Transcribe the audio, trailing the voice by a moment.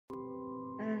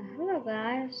Hello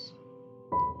guys,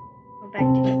 we're back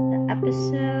to the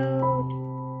episode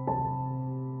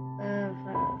of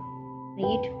my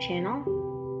YouTube channel.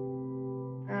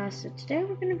 So today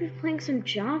we're going to be playing some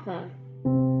Java.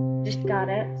 Just got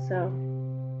it, so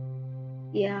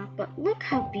yeah, but look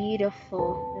how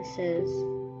beautiful this is.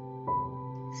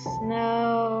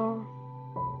 Snow,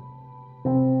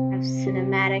 I have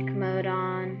cinematic mode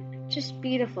on, just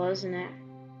beautiful, isn't it?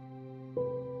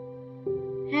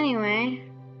 Anyway,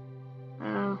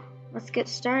 let's get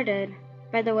started.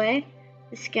 By the way,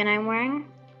 the skin I'm wearing,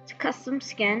 it's a custom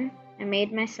skin I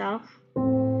made myself.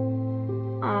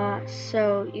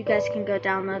 So you guys can go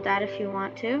download that if you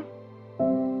want to.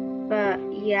 But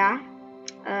yeah,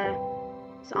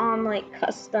 it's on like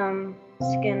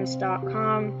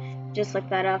customskins.com. Just look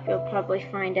that up, you'll probably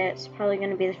find it. It's probably going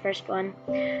to be the first one.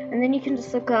 And then you can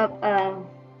just look up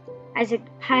Isaac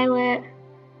the Pilot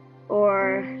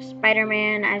or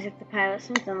Spider-Man, Isaac the Pilot,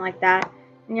 something like that,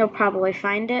 and you'll probably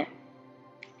find it.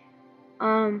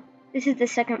 This is the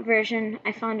second version.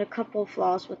 I found a couple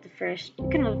flaws with the first. You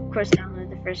can of course download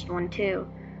the first one too,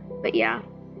 but yeah.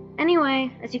 Anyway,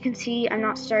 as you can see, I'm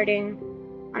not starting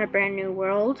on a brand new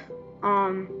world.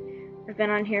 I've been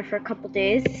on here for a couple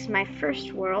days. This is my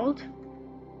first world.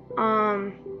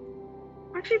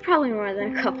 Actually probably more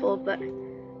than a couple, but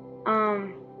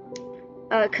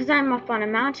because I'm up on a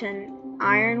mountain,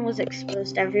 iron was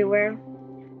exposed everywhere,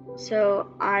 so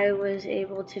I was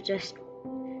able to just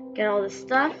get all this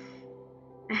stuff.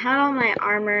 I had all my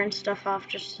armor and stuff off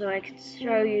just so I could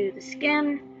show you the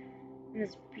skin and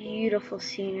this beautiful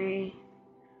scenery.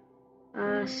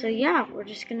 So yeah, we're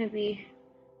just gonna be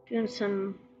doing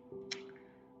some,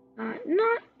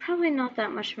 probably not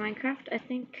that much Minecraft. I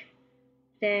think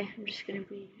today I'm just gonna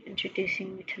be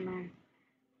introducing you to my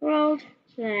world,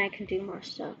 so then I can do more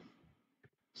stuff.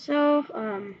 So,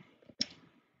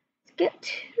 let's get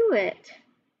to it.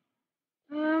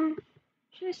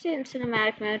 Should I say it in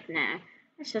cinematic mode? Nah,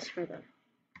 that's just for the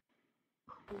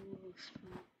cool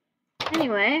stuff.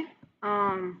 Anyway,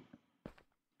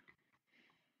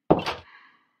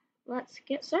 let's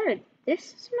get started.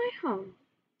 This is my home.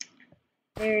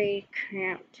 Very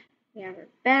cramped. We have a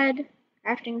bed,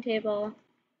 crafting table.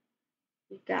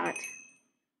 We got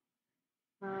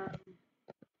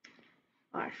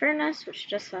our furnace, which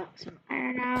just got some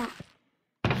iron out.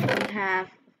 We have,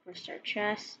 of course, our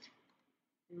chest,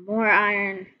 and more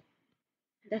iron.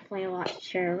 Definitely a lot to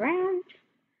share around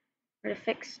or to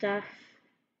fix stuff.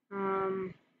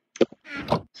 So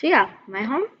yeah, my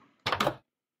home.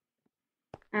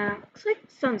 Looks like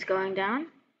the sun's going down.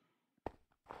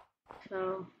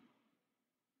 So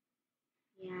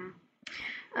yeah.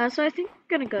 So I think I'm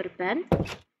gonna go to bed.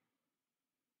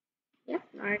 Yep,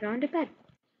 we're going to bed.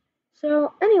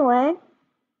 So anyway,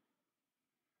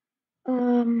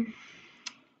 what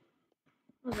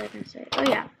was I gonna say? Oh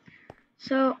yeah.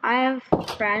 So I have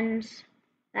friends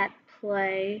that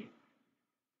play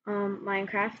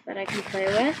Minecraft that I can play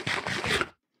with. I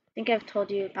think I've told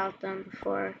you about them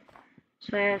before.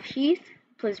 So I have Heath,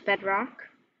 who plays Bedrock.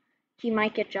 He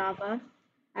might get Java.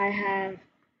 I have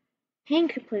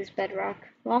Hank, who plays Bedrock,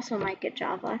 who also might get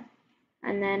Java.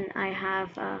 And then I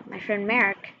have my friend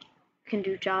Merrick, who can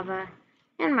do Java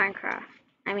and Minecraft.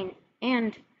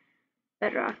 And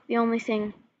Bedrock. The only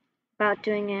thing about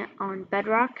doing it on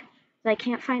Bedrock is I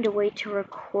can't find a way to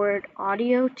record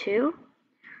audio too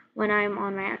when I'm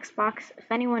on my Xbox.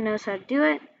 If anyone knows how to do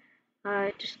it,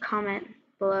 just comment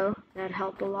below. That'd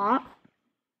help a lot.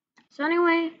 So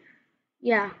anyway,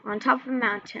 yeah, on top of a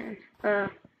mountain, we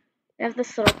have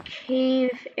this little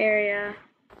cave area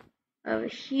over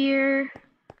here.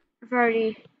 I've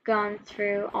already gone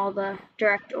through all the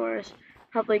direct doors.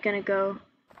 Probably gonna go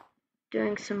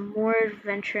doing some more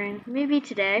adventuring, maybe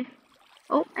today.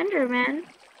 Oh, Enderman.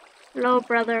 Hello,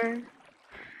 brother.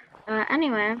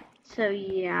 Anyway, so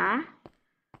yeah.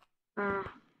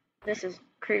 This is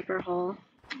Creeper Hole,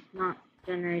 not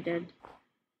generated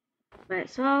by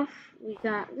itself. We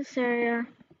got this area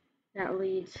that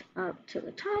leads up to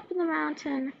the top of the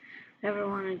mountain. If I ever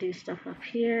want to do stuff up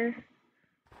here.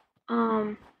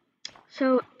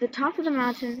 So the top of the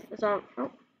mountain is all,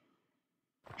 oh,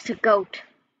 it's a goat.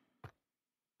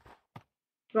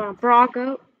 You want a bra,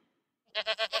 goat?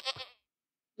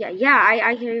 Yeah,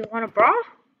 I hear you want a bra?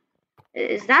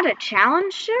 Is that a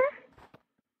challenge, sir?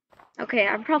 Okay,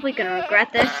 I'm probably gonna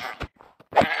regret this.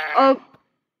 Oh,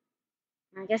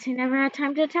 I guess he never had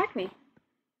time to attack me.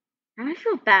 Now I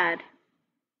feel bad.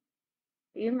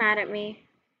 Are you mad at me?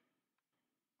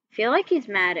 I feel like he's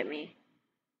mad at me.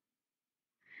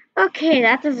 Okay,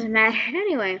 that doesn't matter.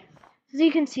 Anyway, as you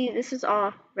can see, this is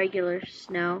all regular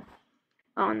snow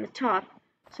on the top.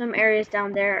 some areas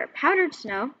down there are powdered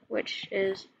snow, which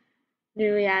is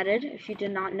newly added, if you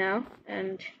did not know,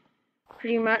 and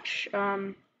pretty much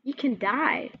you can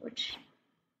die, which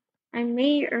I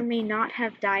may or may not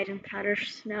have died in powdered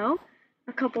snow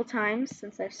a couple times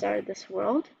since I've started this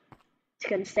world. It's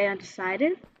gonna stay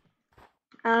undecided.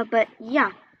 But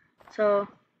yeah, so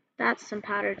that's some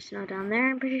powdered snow down there,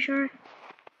 I'm pretty sure.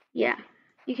 Yeah,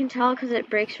 you can tell because it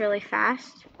breaks really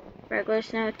fast. Regular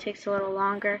snow takes a little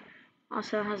longer,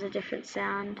 also has a different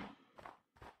sound.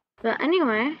 But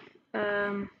anyway,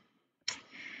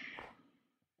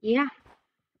 yeah,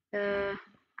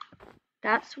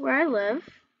 that's where I live.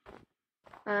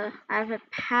 I have a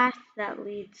path that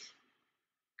leads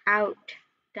out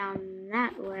down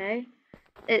that way.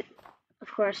 It,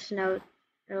 of course, snowed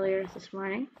earlier this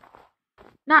morning.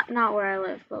 Not where I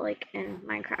live, but like in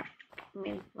Minecraft. I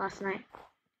mean, last night.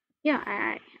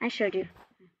 Yeah, I showed you.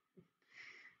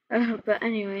 But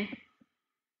anyway,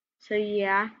 so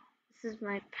yeah, this is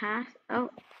my path. Oh,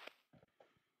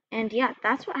 and yeah,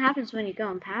 that's what happens when you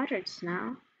go in powdered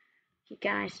snow. You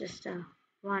guys just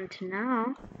want to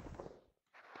know.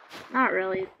 Not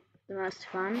really the most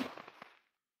fun.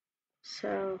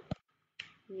 So,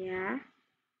 yeah.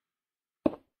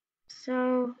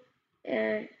 So,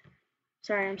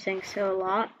 sorry, I'm saying so a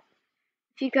lot.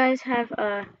 If you guys have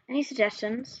any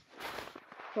suggestions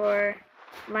for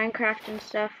Minecraft and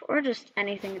stuff, or just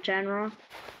anything in general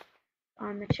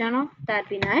on the channel, that'd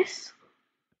be nice.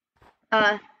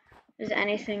 Is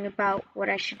anything about what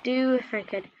I should do, if I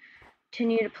could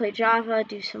continue to play Java,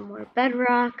 do some more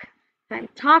Bedrock, if I'm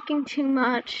talking too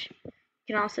much.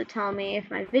 You can also tell me if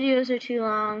my videos are too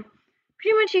long.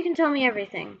 Pretty much you can tell me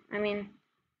everything. I mean,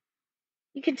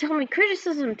 you can tell me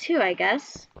criticism too, I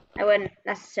guess. I wouldn't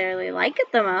necessarily like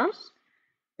it the most,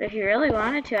 but if you really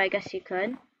wanted to, I guess you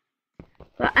could.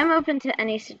 But I'm open to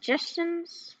any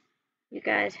suggestions you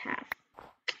guys have.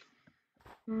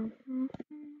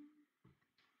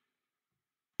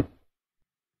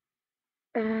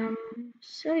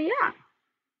 So yeah.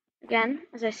 Again,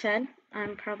 as I said,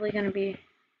 I'm probably going to be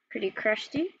pretty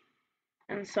crusty.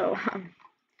 And so, I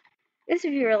guess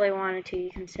if you really wanted to,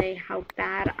 you can say how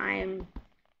bad I'm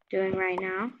doing right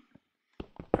now.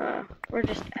 Or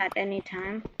just at any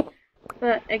time.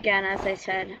 But again, as I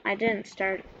said, I didn't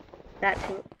start that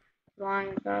too long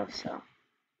ago, so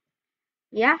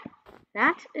yeah,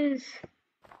 that is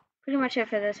pretty much it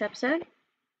for this episode.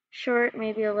 Short,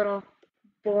 maybe a little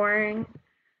boring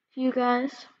to you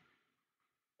guys.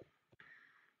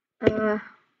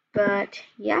 But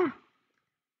yeah,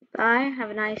 bye. Have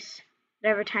a nice,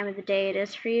 whatever time of the day it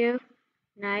is for you,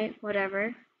 night,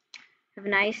 whatever. Have a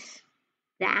nice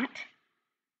that.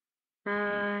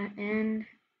 And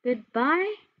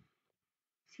goodbye.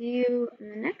 See you in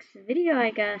the next video, I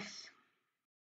guess.